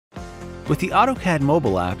With the AutoCAD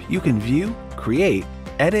mobile app, you can view, create,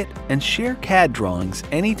 edit, and share CAD drawings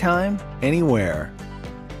anytime, anywhere.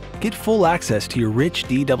 Get full access to your rich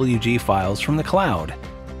DWG files from the cloud.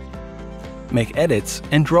 Make edits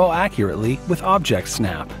and draw accurately with Object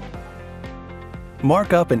Snap.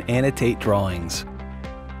 Mark up and annotate drawings.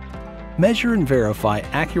 Measure and verify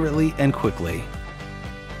accurately and quickly.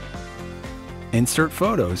 Insert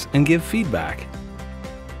photos and give feedback.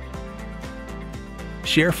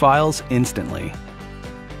 Share files instantly.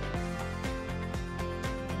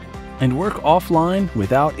 And work offline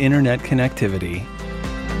without internet connectivity.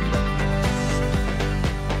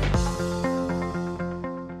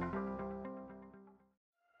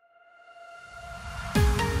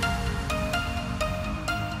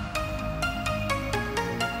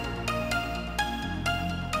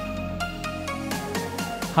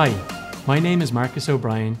 Hi, my name is Marcus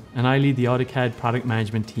O'Brien and I lead the AutoCAD product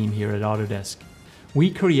management team here at Autodesk. We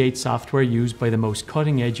create software used by the most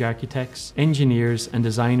cutting-edge architects, engineers and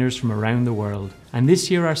designers from around the world. And this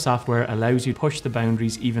year our software allows you to push the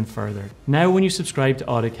boundaries even further. Now when you subscribe to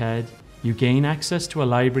AutoCAD, you gain access to a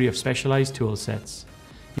library of specialized tool sets.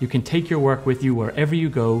 You can take your work with you wherever you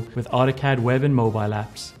go with AutoCAD web and mobile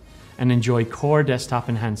apps, and enjoy core desktop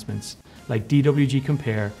enhancements like DWG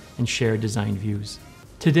Compare and shared design views.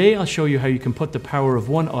 Today I'll show you how you can put the power of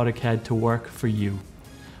one AutoCAD to work for you.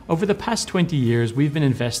 Over the past 20 years, we've been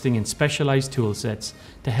investing in specialized tool sets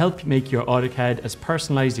to help make your AutoCAD as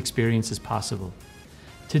personalized experience as possible.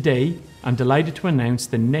 Today, I'm delighted to announce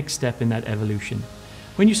the next step in that evolution.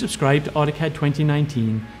 When you subscribe to AutoCAD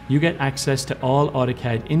 2019, you get access to all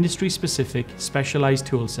AutoCAD industry-specific specialized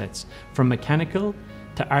tool sets, from mechanical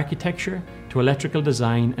to architecture to electrical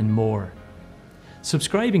design and more.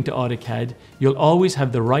 Subscribing to AutoCAD, you'll always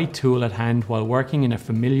have the right tool at hand while working in a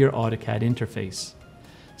familiar AutoCAD interface.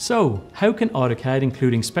 So, how can AutoCAD,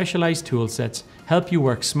 including specialized toolsets, help you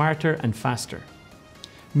work smarter and faster?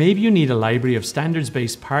 Maybe you need a library of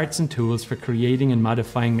standards-based parts and tools for creating and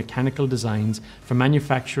modifying mechanical designs for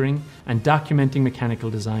manufacturing and documenting mechanical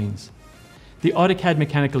designs. The AutoCAD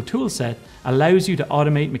Mechanical Toolset allows you to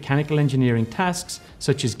automate mechanical engineering tasks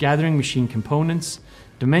such as gathering machine components,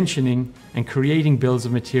 dimensioning, and creating bills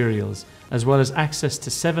of materials, as well as access to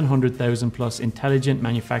 700,000 plus intelligent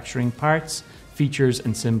manufacturing parts, features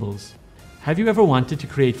and symbols. Have you ever wanted to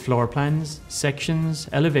create floor plans, sections,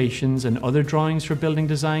 elevations and other drawings for building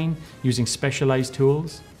design using specialized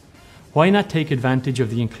tools? Why not take advantage of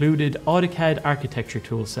the included AutoCAD Architecture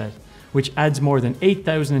Toolset, which adds more than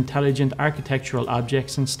 8,000 intelligent architectural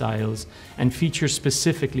objects and styles and features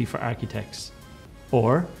specifically for architects?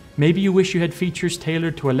 Or maybe you wish you had features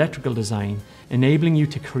tailored to electrical design, enabling you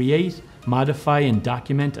to create, modify and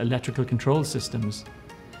document electrical control systems.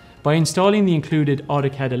 By installing the included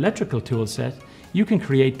AutoCAD Electrical Toolset, you can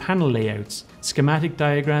create panel layouts, schematic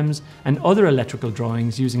diagrams, and other electrical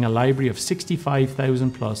drawings using a library of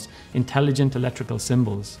 65,000 plus intelligent electrical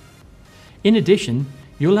symbols. In addition,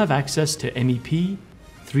 you'll have access to MEP,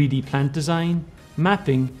 3D plant design,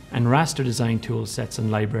 mapping, and raster design tool sets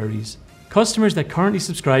and libraries. Customers that currently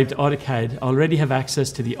subscribe to AutoCAD already have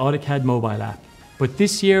access to the AutoCAD mobile app, but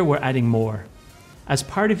this year we're adding more. As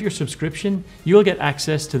part of your subscription, you'll get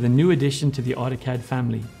access to the new addition to the AutoCAD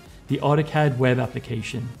family, the AutoCAD web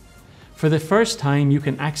application. For the first time, you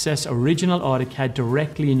can access original AutoCAD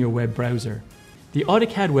directly in your web browser. The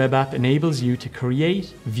AutoCAD web app enables you to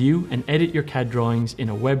create, view, and edit your CAD drawings in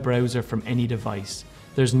a web browser from any device.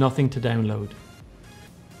 There's nothing to download.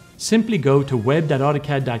 Simply go to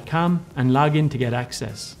web.autocad.com and log in to get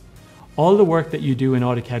access. All the work that you do in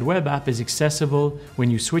AutoCAD web app is accessible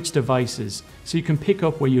when you switch devices, so you can pick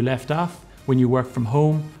up where you left off when you work from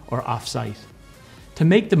home or off-site. To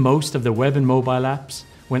make the most of the web and mobile apps,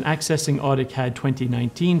 when accessing AutoCAD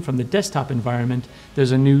 2019 from the desktop environment,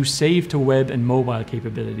 there's a new Save to Web and Mobile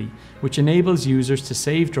capability, which enables users to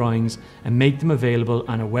save drawings and make them available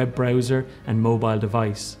on a web browser and mobile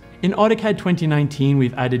device. In AutoCAD 2019,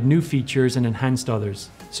 we've added new features and enhanced others.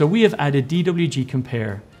 So we have added DWG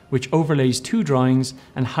Compare, which overlays two drawings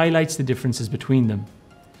and highlights the differences between them.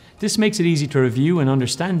 This makes it easy to review and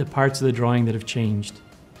understand the parts of the drawing that have changed.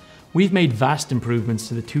 We've made vast improvements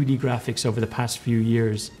to the 2D graphics over the past few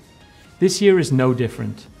years. This year is no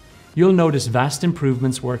different. You'll notice vast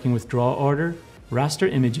improvements working with draw order,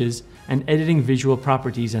 raster images, and editing visual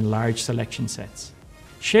properties in large selection sets.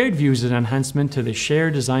 Shared Views is an enhancement to the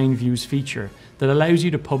Share Design Views feature that allows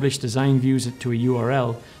you to publish design views to a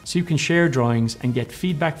URL so you can share drawings and get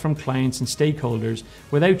feedback from clients and stakeholders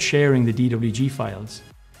without sharing the DWG files.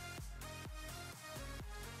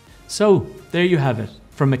 So, there you have it.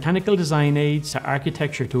 From mechanical design aids to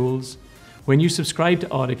architecture tools, When you subscribe to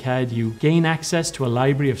AutoCAD, you gain access to a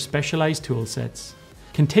library of specialized toolsets,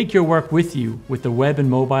 can take your work with you with the web and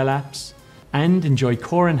mobile apps, and enjoy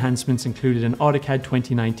core enhancements included in AutoCAD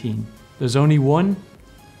 2019. There's only one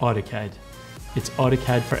AutoCAD. It's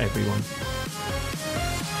AutoCAD for everyone.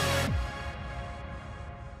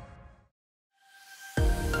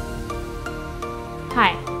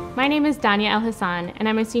 Hi, my name is Danya El Hassan, and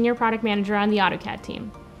I'm a Senior Product Manager on the AutoCAD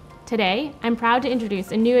team. Today, I'm proud to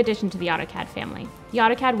introduce a new addition to the AutoCAD family, the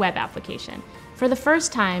AutoCAD web application. For the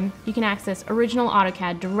first time, you can access original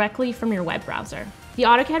AutoCAD directly from your web browser. The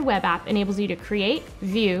AutoCAD web app enables you to create,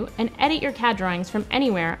 view, and edit your CAD drawings from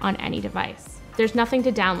anywhere on any device. There's nothing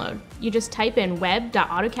to download. You just type in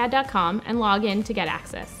web.autocad.com and log in to get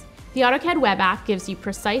access. The AutoCAD web app gives you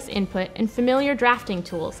precise input and familiar drafting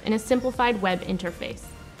tools in a simplified web interface.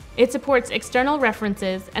 It supports external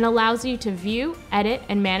references and allows you to view, edit,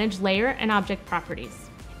 and manage layer and object properties.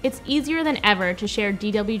 It's easier than ever to share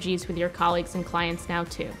DWGs with your colleagues and clients now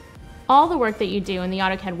too. All the work that you do in the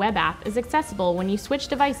AutoCAD web app is accessible when you switch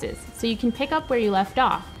devices, so you can pick up where you left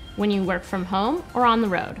off when you work from home or on the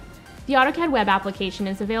road. The AutoCAD web application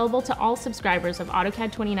is available to all subscribers of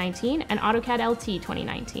AutoCAD 2019 and AutoCAD LT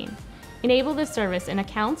 2019. Enable this service in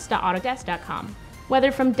accounts.autodesk.com.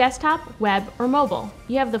 Whether from desktop, web, or mobile,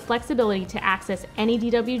 you have the flexibility to access any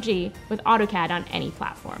DWG with AutoCAD on any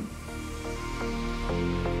platform.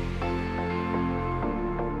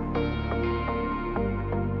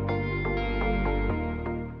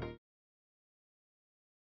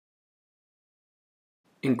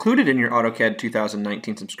 Included in your AutoCAD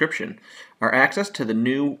 2019 subscription are access to the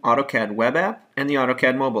new AutoCAD web app and the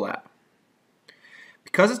AutoCAD mobile app.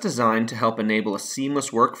 Because it's designed to help enable a seamless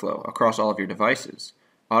workflow across all of your devices,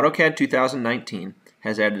 AutoCAD 2019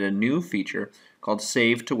 has added a new feature called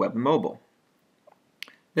Save to Web and Mobile.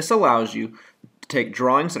 This allows you to take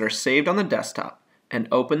drawings that are saved on the desktop and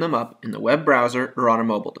open them up in the web browser or on a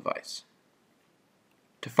mobile device.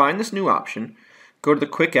 To find this new option, go to the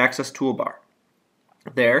Quick Access toolbar.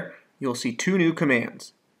 There, you'll see two new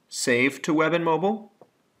commands, Save to Web and Mobile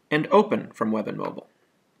and Open from Web and Mobile.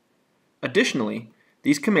 Additionally,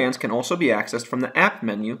 these commands can also be accessed from the App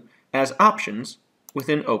menu as options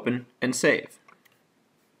within Open and Save.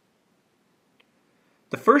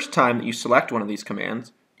 The first time that you select one of these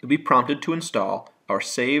commands, you'll be prompted to install our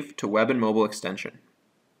Save to Web and Mobile extension.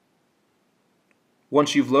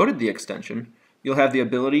 Once you've loaded the extension, you'll have the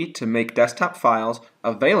ability to make desktop files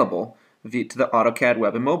available to the AutoCAD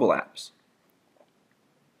web and mobile apps.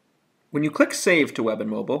 When you click Save to Web and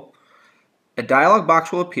Mobile, a dialog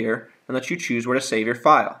box will appear and let you choose where to save your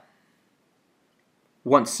file.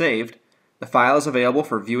 Once saved, the file is available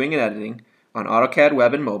for viewing and editing on AutoCAD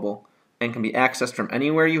web and mobile and can be accessed from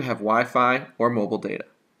anywhere you have Wi-Fi or mobile data.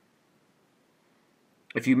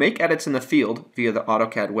 If you make edits in the field via the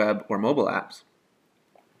AutoCAD web or mobile apps,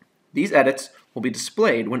 these edits will be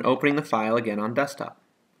displayed when opening the file again on desktop.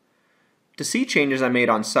 To see changes I made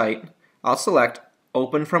on site, I'll select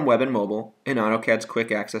Open from Web and Mobile in AutoCAD's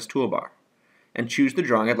Quick Access toolbar and choose the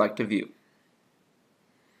drawing I'd like to view.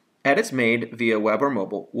 Edits made via web or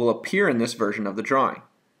mobile will appear in this version of the drawing.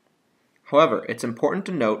 However, it's important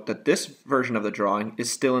to note that this version of the drawing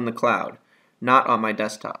is still in the cloud, not on my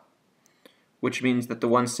desktop, which means that the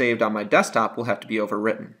one saved on my desktop will have to be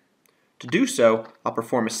overwritten. To do so, I'll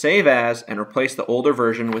perform a save as and replace the older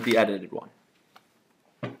version with the edited one.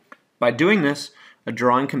 By doing this, a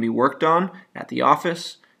drawing can be worked on at the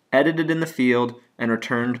office, edited in the field, and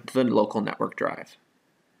returned to the local network drive.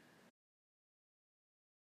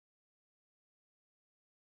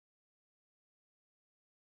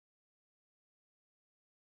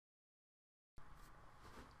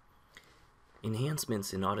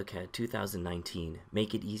 Enhancements in AutoCAD 2019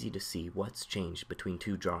 make it easy to see what's changed between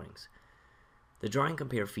two drawings. The Drawing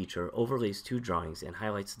Compare feature overlays two drawings and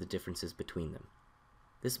highlights the differences between them.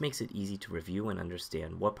 This makes it easy to review and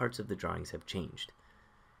understand what parts of the drawings have changed.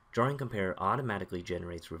 Drawing Compare automatically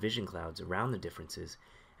generates revision clouds around the differences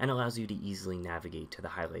and allows you to easily navigate to the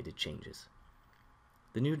highlighted changes.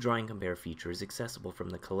 The new Drawing Compare feature is accessible from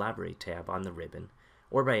the Collaborate tab on the ribbon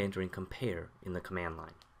or by entering Compare in the command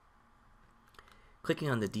line. Clicking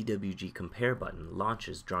on the DWG Compare button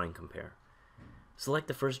launches Drawing Compare. Select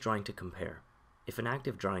the first drawing to compare. If an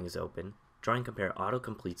active drawing is open, Drawing Compare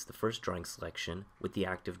auto-completes the first drawing selection with the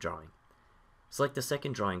active drawing. Select the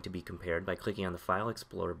second drawing to be compared by clicking on the File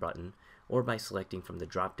Explorer button or by selecting from the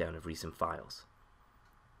drop-down of recent files.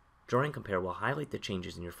 Drawing Compare will highlight the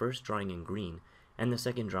changes in your first drawing in green and the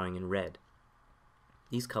second drawing in red.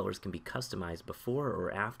 These colors can be customized before or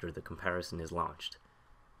after the comparison is launched.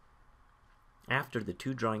 After the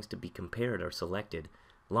two drawings to be compared are selected,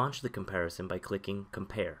 launch the comparison by clicking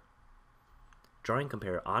Compare. Drawing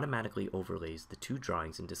Compare automatically overlays the two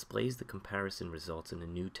drawings and displays the comparison results in a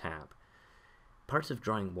new tab. Parts of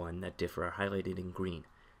Drawing 1 that differ are highlighted in green.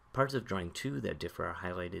 Parts of Drawing 2 that differ are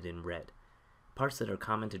highlighted in red. Parts that are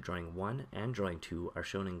common to Drawing 1 and Drawing 2 are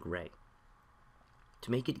shown in gray.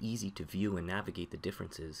 To make it easy to view and navigate the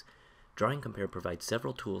differences, Drawing Compare provides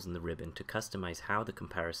several tools in the ribbon to customize how the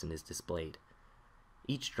comparison is displayed.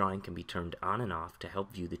 Each drawing can be turned on and off to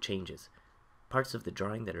help view the changes. Parts of the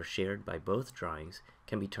drawing that are shared by both drawings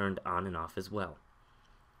can be turned on and off as well.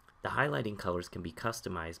 The highlighting colors can be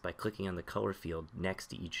customized by clicking on the color field next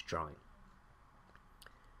to each drawing.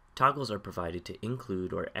 Toggles are provided to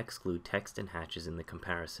include or exclude text and hatches in the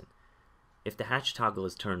comparison. If the hatch toggle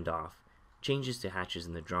is turned off, changes to hatches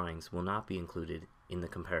in the drawings will not be included in the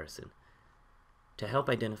comparison. To help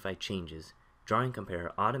identify changes, Drawing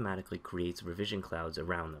Compare automatically creates revision clouds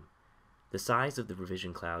around them. The size of the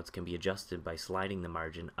revision clouds can be adjusted by sliding the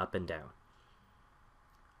margin up and down.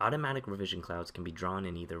 Automatic revision clouds can be drawn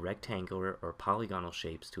in either rectangular or polygonal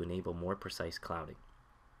shapes to enable more precise clouding.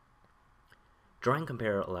 Drawing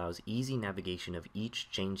Compare allows easy navigation of each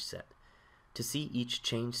change set. To see each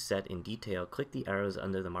change set in detail, click the arrows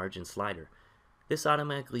under the margin slider. This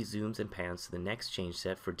automatically zooms and pans to the next change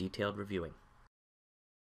set for detailed reviewing.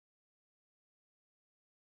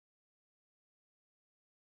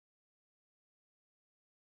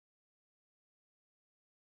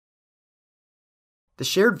 The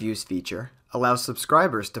Shared Views feature allows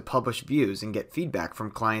subscribers to publish views and get feedback from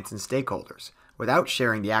clients and stakeholders without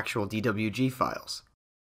sharing the actual DWG files.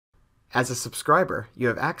 As a subscriber, you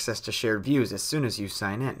have access to Shared Views as soon as you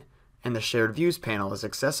sign in, and the Shared Views panel is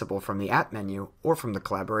accessible from the App menu or from the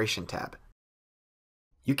Collaboration tab.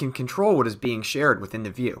 You can control what is being shared within the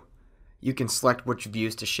view. You can select which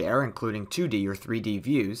views to share, including 2D or 3D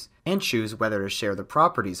views, and choose whether to share the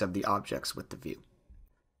properties of the objects with the view.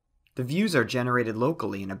 The views are generated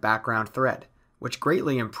locally in a background thread, which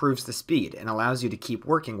greatly improves the speed and allows you to keep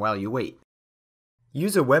working while you wait.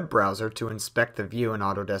 Use a web browser to inspect the view in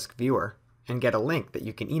Autodesk Viewer and get a link that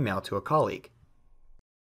you can email to a colleague.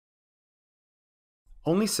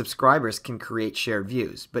 Only subscribers can create shared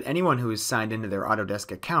views, but anyone who is signed into their Autodesk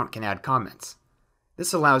account can add comments.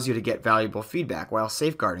 This allows you to get valuable feedback while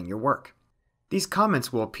safeguarding your work. These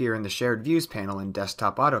comments will appear in the Shared Views panel in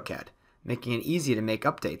Desktop AutoCAD, making it easy to make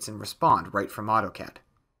updates and respond right from AutoCAD.